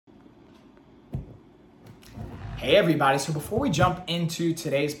Hey everybody, so before we jump into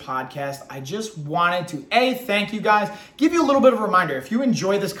today's podcast, I just wanted to thank you guys, give you a little bit of a reminder. If you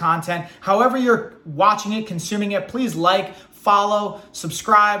enjoy this content, however you're watching it, consuming it, please like, follow,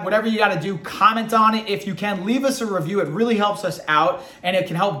 subscribe, whatever you got to do, comment on it. If you can, leave us a review. It really helps us out and it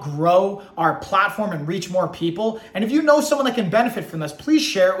can help grow our platform and reach more people. And if you know someone that can benefit from this, please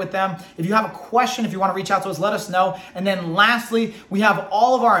share it with them. If you have a question, if you want to reach out to us, let us know. And then lastly, we have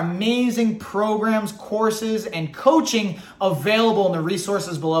all of our amazing programs, courses, and coaching available in the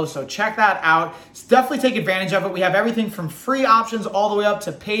resources below. So check that out. Definitely take advantage of it. We have everything from free options all the way up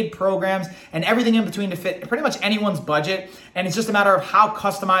to paid programs and everything in between to fit pretty much anyone's budget. And it's just a matter of how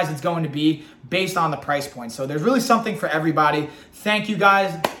customized it's going to be based on the price point. So there's really something for everybody. Thank you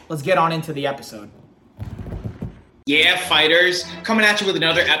guys. Let's get on into the episode. Yeah, fighters, coming at you with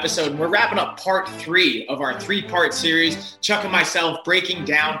another episode. We're wrapping up part 3 of our 3-part series, Chuck and myself breaking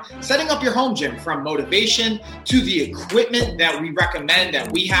down, setting up your home gym from motivation to the equipment that we recommend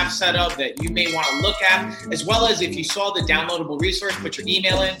that we have set up that you may want to look at, as well as if you saw the downloadable resource, put your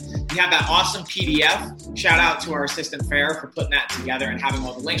email in. We have that awesome PDF. Shout out to our assistant Farrah for putting that together and having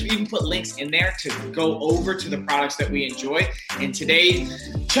all the links. We even put links in there to go over to the products that we enjoy. And today,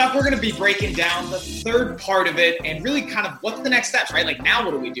 Chuck, we're going to be breaking down the 3rd part of it and really kind of what's the next steps, right? Like now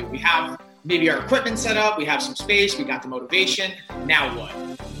what do? We have maybe our equipment set up, we have some space, we got the motivation. Now what?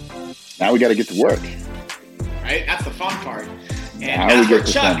 Now we got to get to work. Right? That's the fun part. And that's where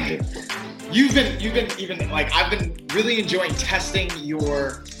Chuck, you've been even like, I've been really enjoying testing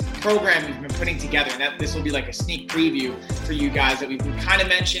your program you've been putting together, and that this will be like a sneak preview for you guys that we've been kind of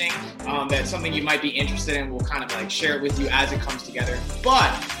mentioning, that's something you might be interested in. We'll kind of like share it with you as it comes together.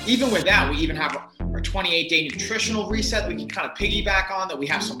 But even with that, we even have our 28-day nutritional reset we can kind of piggyback on, that we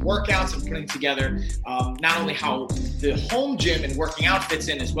have some workouts and putting together not only how the home gym and working out fits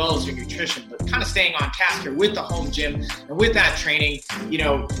in as well as your nutrition, but kind of staying on task here with the home gym and with that training. You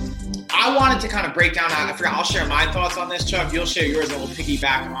know, I wanted to kind of break down, I'll share my thoughts on this, Chuck. You'll share yours, and we'll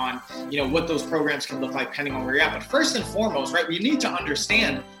piggyback on, you know, what those programs can look like depending on where you're at. But first and foremost, right, we need to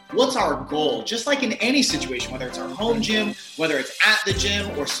understand what's our goal, just like in any situation, whether it's our home gym, whether it's at the gym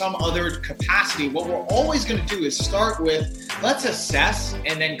or some other capacity. What we're always going to do is start with, let's assess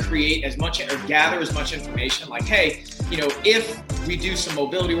and then create as much or gather as much information like, hey, you know, if we do some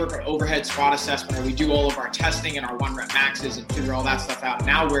mobility work or overhead squat assessment, or we do all of our testing and our 1-rep maxes and figure all that stuff out,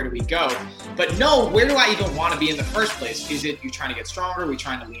 now where do we go? But no, where do I even want to be in the first place? Is it you trying to get stronger? Are we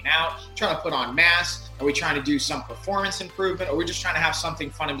trying to lean out? Trying to put on mass? Are we trying to do some performance improvement? Or are we just trying to have something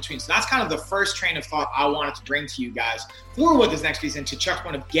fun in between? So that's kind of the first train of thought I wanted to bring to you guys for what this next piece into Chuck's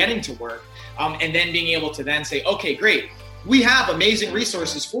point of getting to work, and then being able to then say, okay, great. We have amazing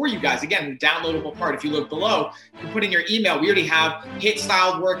resources for you guys. Again, the downloadable part, if you look below, you put in your email. We already have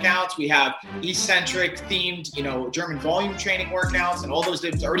HIIT-styled workouts. We have eccentric themed, you know, German volume training workouts, and all those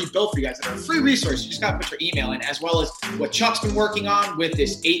things already built for you guys that are a free resource. You just got to put your email in, as well as what Chuck's been working on with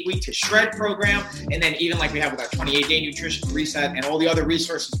this 8-week to shred program. And then even like we have with our 28-day nutrition reset and all the other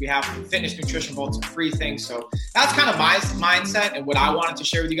resources we have from Fitness Nutrition Vault, some free things. So that's kind of my mindset and what I wanted to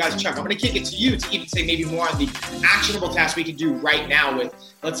share with you guys. Chuck, I'm going to kick it to you to even say maybe more on the actionable tasks we can do right now with,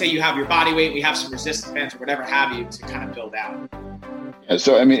 let's say you have your body weight, we have some resistance bands or whatever have you to kind of build out. Yeah,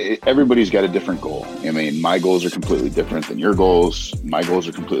 so, I mean, everybody's got a different goal. I mean, my goals are completely different than your goals. My goals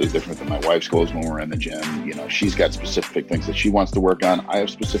are completely different than my wife's goals when we're in the gym. You know, she's got specific things that she wants to work on. I have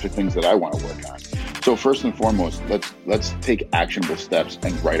specific things that I want to work on. So first and foremost, let's take actionable steps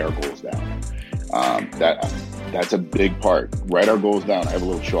and write our goals down. That's a big part. Write our goals down. I have a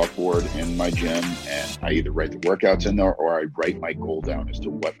little chalkboard in my gym, and I either write the workouts in there or I write my goal down as to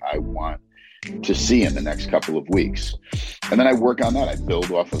what I want to see in the next couple of weeks. And then I work on that. I build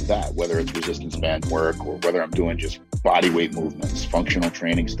off of that, whether it's resistance band work or whether I'm doing just body weight movements, functional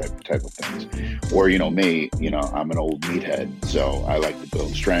training type of things. Or, you know, me, you know, I'm an old meathead, so I like to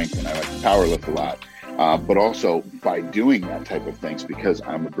build strength and I like to power lift a lot. But also by doing that type of things, because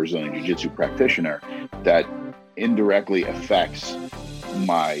I'm a Brazilian Jiu-Jitsu practitioner, that indirectly affects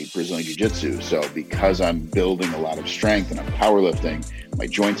my Brazilian Jiu-Jitsu. So because I'm building a lot of strength and I'm powerlifting, my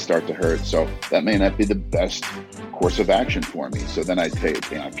joints start to hurt. So that may not be the best course of action for me. So then I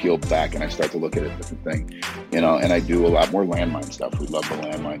peel back and I start to look at a different thing, you know, and I do a lot more landmine stuff. We love the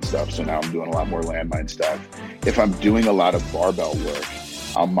landmine stuff. So now I'm doing a lot more landmine stuff. If I'm doing a lot of barbell work,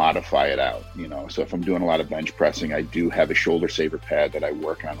 I'll modify it out, you know. So if I'm doing a lot of bench pressing, I do have a shoulder saver pad that I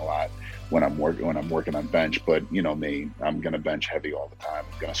work on a lot when I'm working on bench. But you know me, I'm gonna bench heavy all the time.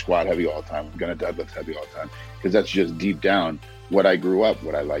 I'm gonna squat heavy all the time. I'm gonna deadlift heavy all the time, because that's just deep down what I grew up,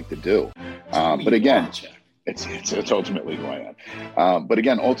 what I like to do. But again, It's ultimately who I am. But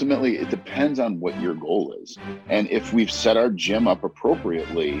again, ultimately, it depends on what your goal is. And if we've set our gym up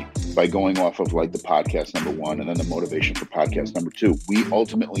appropriately by going off of like the podcast number 1 and then the motivation for podcast number 2, we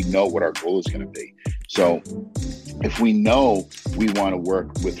ultimately know what our goal is going to be. So if we know we want to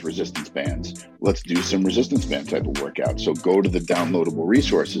work with resistance bands, let's do some resistance band type of workouts. So go to the downloadable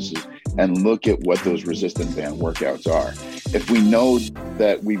resources and look at what those resistance band workouts are. If we know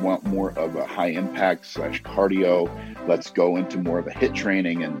that we want more of a high impact / cardio, let's go into more of a HIIT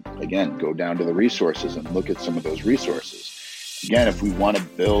training and again, go down to the resources and look at some of those resources. Again, if we want to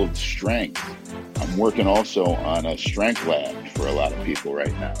build strength, I'm working also on a strength lab for a lot of people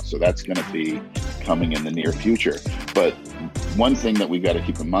right now. So that's going to be coming in the near future. But one thing that we've got to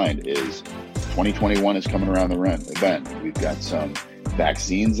keep in mind is 2021 is coming around the event. We've got some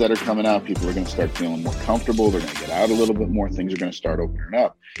vaccines that are coming out. People are going to start feeling more comfortable. They're going to get out a little bit more. Things are going to start opening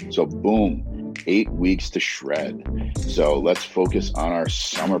up. So boom, 8 weeks to shred. So let's focus on our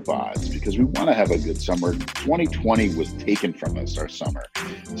summer bods because we want to have a good summer. 2020 was taken from us, our summer.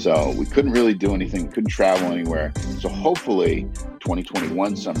 So we couldn't really do anything. We couldn't travel anywhere. So hopefully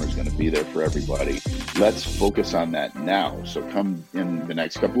 2021 summer is going to be there for everybody. Let's focus on that now. So come in the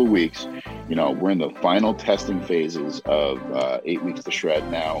next couple of weeks, we're in the final testing phases of 8 weeks to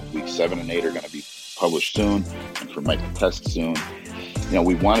shred now. Weeks 7 and 8 are going to be published soon and for Mike to test soon.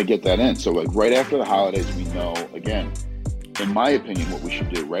 We want to get that in. So like right after the holidays, we know, again, in my opinion, what we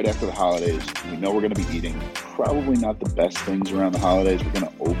should do right after the holidays, we know we're going to be eating probably not the best things around the holidays. We're going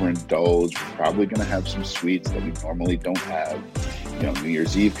to overindulge. We're probably going to have some sweets that we normally don't have. New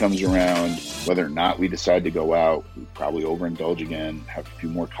Year's Eve comes around. Whether or not we decide to go out, we probably overindulge again, have a few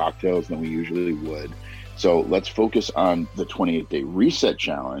more cocktails than we usually would. So let's focus on the 28-day reset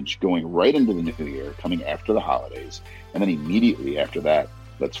challenge going right into the new year, coming after the holidays. And then immediately after that,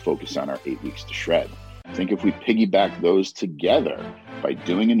 let's focus on our 8 weeks to shred. I think if we piggyback those together by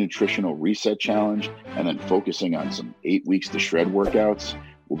doing a nutritional reset challenge and then focusing on some 8 weeks to shred workouts,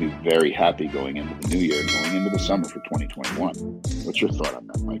 we'll be very happy going into the new year and going into the summer for 2021. What's your thought on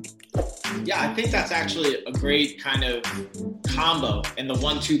that, Mike? Yeah, I think that's actually a great kind of combo and the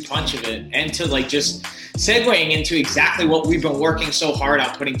 1-2 punch of it. And to just segueing into exactly what we've been working so hard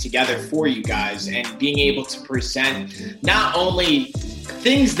on putting together for you guys and being able to present not only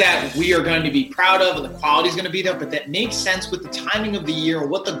things that we are going to be proud of and the quality is going to be there, but that makes sense with the timing of the year and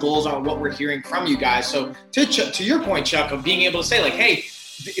what the goals are and what we're hearing from you guys. So to your point, Chuck, of being able to say hey,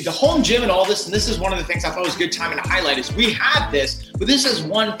 the home gym and all this, and this is one of the things I thought was a good time to highlight, is we have this, but this is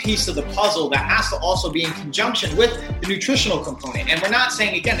one piece of the puzzle that has to also be in conjunction with the nutritional component. And we're not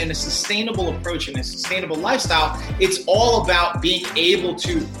saying, again, in a sustainable approach, in a sustainable lifestyle, it's all about being able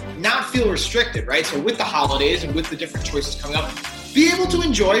to not feel restricted, right? So with the holidays and with the different choices coming up, be able to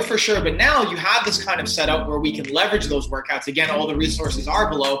enjoy for sure, but now you have this kind of setup where we can leverage those workouts. Again, all the resources are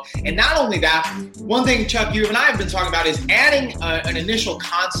below. And not only that, one thing, Chuck, you and I have been talking about is adding an initial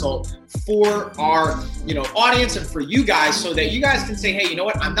consult for our audience and for you guys so that you guys can say, hey, you know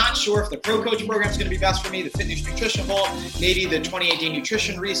what, I'm not sure if the Pro Coach program is going to be best for me, the Fitness Nutrition Vault, maybe the 28-day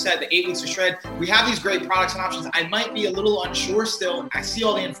nutrition reset, the 8 weeks to shred. We have these great products and options. I might be a little unsure still. I see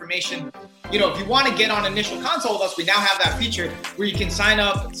all the information. If you want to get on initial consult with us, we now have that feature where you can sign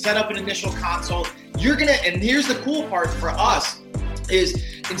up, set up an initial consult. And here's the cool part for us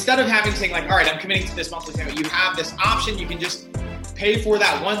is instead of having saying all right, I'm committing to this monthly payment, you have this option. You can just pay for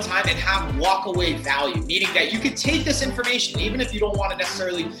that one time and have walk away value, meaning that you could take this information, even if you don't want to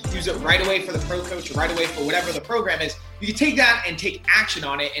necessarily use it right away for the Pro Coach or right away for whatever the program is, you can take that and take action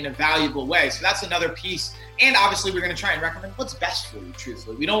on it in a valuable way. So that's another piece. And obviously we're going to try and recommend what's best for you,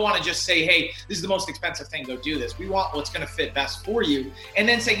 truthfully. We don't want to just say, hey, this is the most expensive thing, go do this. We want what's going to fit best for you. And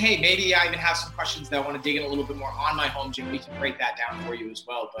then saying, hey, maybe I even have some questions that I want to dig in a little bit more on my home gym. We can break that down for you as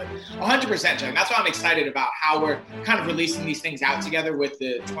well. But 100%, John, that's why I'm excited about how we're kind of releasing these things out together with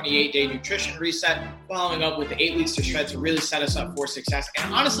the 28-day nutrition reset, following up with the 8 weeks to shred to really set us up for success.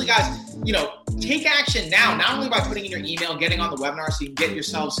 And honestly, guys, take action now, not only by putting in your email, getting on the webinar so you can get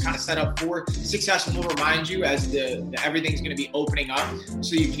yourselves kind of set up for success, and we'll remind you as the everything's going to be opening up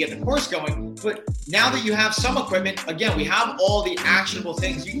so you can get the course going. But now that you have some equipment, again, we have all the actionable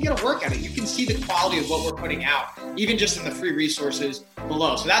things. You can get a work at it. You can see the quality of what we're putting out, even just in the free resources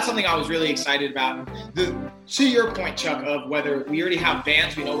below. So that's something I was really excited about. To your point, Chuck, of whether we already have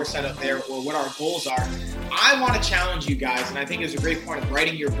bands, we know we're set up there, or what our goals are, I want to challenge you guys, and I think it's a great point of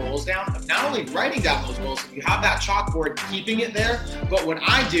writing your goals down, of not only writing down those goals, if you have that chalkboard, keeping it there, but what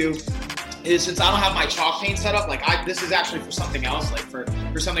I do is, since I don't have my chalk paint set up, like this is actually for something else, like for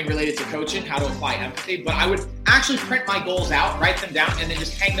something related to coaching, how to apply empathy. But I would actually print my goals out, write them down, and then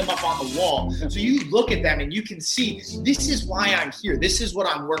just hang them up on the wall. So you look at them and you can see, this is why I'm here. This is what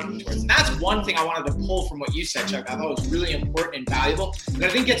I'm working towards. And that's one thing I wanted to pull from what you said, Chuck. I thought it was really important and valuable, but I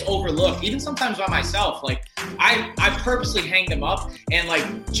think gets overlooked, even sometimes by myself. Like I purposely hang them up, and like,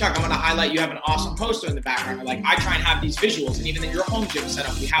 Chuck, I'm going to highlight, you have an awesome poster in the background. Like I try and have these visuals, and even in your home gym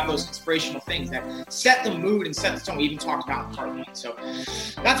setup, we have those inspirational things that set the mood and set the tone. We even talked about part one. So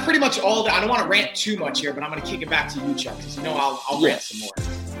that's pretty much all that. I don't want to rant too much here, but I'm going to kick it back to you, Chuck, because I'll rant some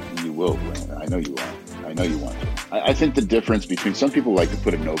more. You will, Brandon. I know you will. I know you want to. I think the difference between, some people like to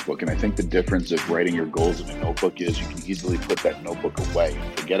put a notebook, and I think the difference of writing your goals in a notebook is you can easily put that notebook away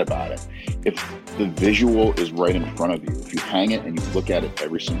and forget about it. If the visual is right in front of you, if you hang it and you look at it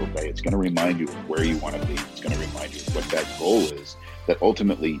every single day, it's going to remind you of where you want to be. It's going to remind you of what that goal is that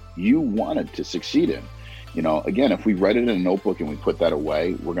ultimately you wanted to succeed in. Again, if we write it in a notebook and we put that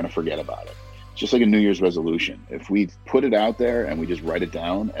away, we're going to forget about it. It's just like a New Year's resolution. If we put it out there and we just write it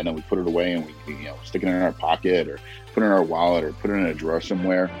down and then we put it away and we stick it in our pocket or put it in our wallet or put it in a drawer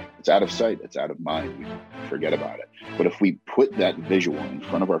somewhere, it's out of sight, it's out of mind. We forget about it. But if we put that visual in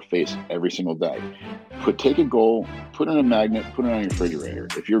front of our face every single day, take a goal, put it in a magnet, put it on your refrigerator.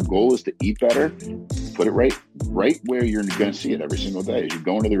 If your goal is to eat better, put it right where you're going to see it every single day. As you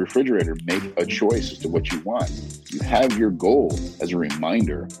go into the refrigerator, make a choice as to what you want. You have your goal as a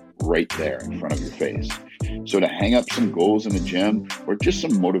reminder right there in front of your face. So to hang up some goals in the gym or just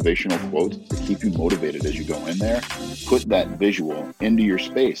some motivational quotes to keep you motivated as you go in there, put that visual into your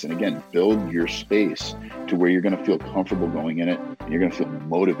space. And again, build your space to where you're going to feel comfortable going in it and you're going to feel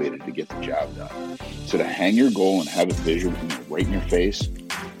motivated to get the job done. So to hang your goal and have it visual right in your face,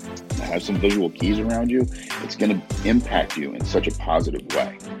 have some visual keys around you, it's going to impact you in such a positive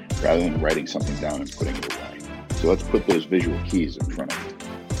way rather than writing something down and putting it away. So let's put those visual keys in front of you.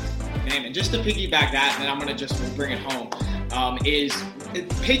 And just to piggyback that, and then I'm going to just bring it home, is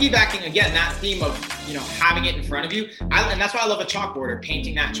piggybacking again that theme of having it in front of you. And that's why I love a chalkboard or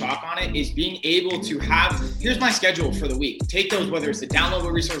painting that chalk on it, is being able to have, here's my schedule for the week. Take those, whether it's the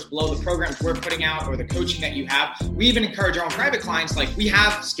downloadable resource below, the programs we're putting out, or the coaching that you have. We even encourage our own private clients, like we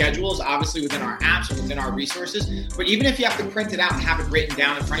have schedules obviously within our apps and within our resources, but even if you have to print it out and have it written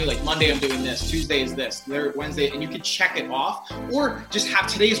down in front of you, like Monday I'm doing this, Tuesday is this, Wednesday, and you can check it off, or just have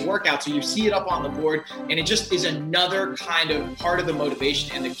today's workout so you see it up on the board, and it just is another kind of part of the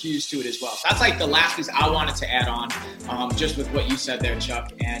motivation and the cues to it as well. So that's like the last piece I wanted to add on, just with what you said there,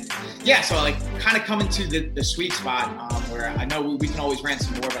 Chuck. And yeah, so like kind of coming to the sweet spot where I know we can always rant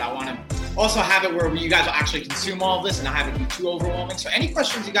some more, but I want to also have it where you guys will actually consume all of this and not have it be too overwhelming. So any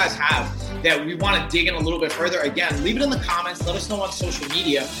questions you guys have that we want to dig in a little bit further, again, leave it in the comments. Let us know on social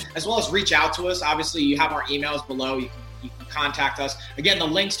media, as well as reach out to us. Obviously, you have our emails below. You can contact us. Again, the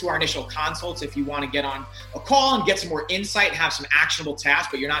links to our initial consults if you want to get on a call and get some more insight and have some actionable tasks,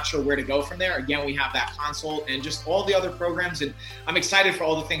 but you're not sure where to go from there. Again, we have that consult and just all the other programs. And I'm excited for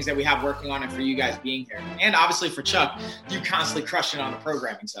all the things that we have working on and for you guys being here. And obviously for Chuck, you constantly crushing on the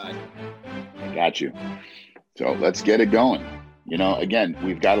programming side. I got you. So let's get it going. Again,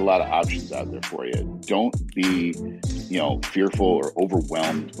 we've got a lot of options out there for you. Don't be, fearful or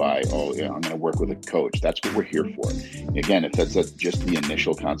overwhelmed by, I'm going to work with a coach. That's what we're here for. Again, if that's just the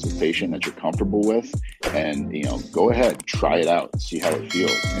initial consultation that you're comfortable with, and, go ahead, try it out and see how it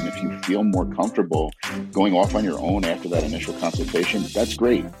feels. And if you feel more comfortable going off on your own after that initial consultation, that's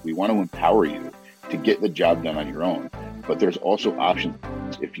great. We want to empower you to get the job done on your own. But there's also options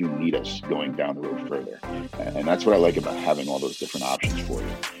if you need us going down the road further. And that's what I like about having all those different options for you.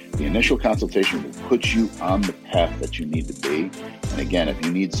 The initial consultation will put you on the path that you need to be. And again, if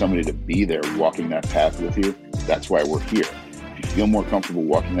you need somebody to be there walking that path with you, that's why we're here. If you feel more comfortable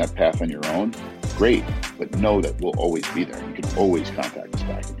walking that path on your own, great. But know that we'll always be there. You can always contact us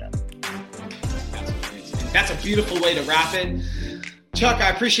back again. That's a beautiful way to wrap it. Chuck, I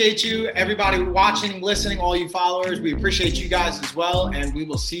appreciate you. Everybody watching, listening, all you followers, we appreciate you guys as well. And we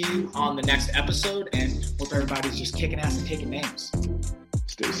will see you on the next episode. And hope everybody's just kicking ass and taking names.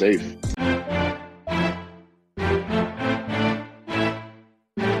 Stay safe.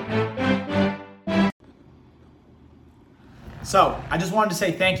 So I just wanted to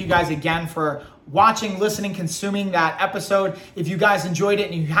say thank you guys again for watching, listening, consuming that episode. If you guys enjoyed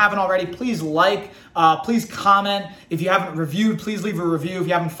it and you haven't already, please please comment. If you haven't reviewed, please leave a review. If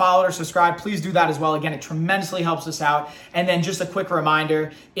you haven't followed or subscribed, please do that as well. Again, it tremendously helps us out. And then just a quick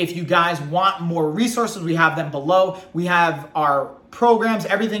reminder, if you guys want more resources, we have them below. We have our programs,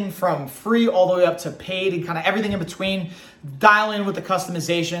 everything from free all the way up to paid and kind of everything in between. Dial in with the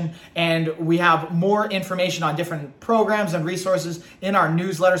customization, and we have more information on different programs and resources in our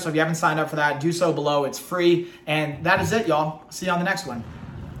newsletter. So if you haven't signed up for that, do so below. It's free. And that is it, y'all. See you on the next one.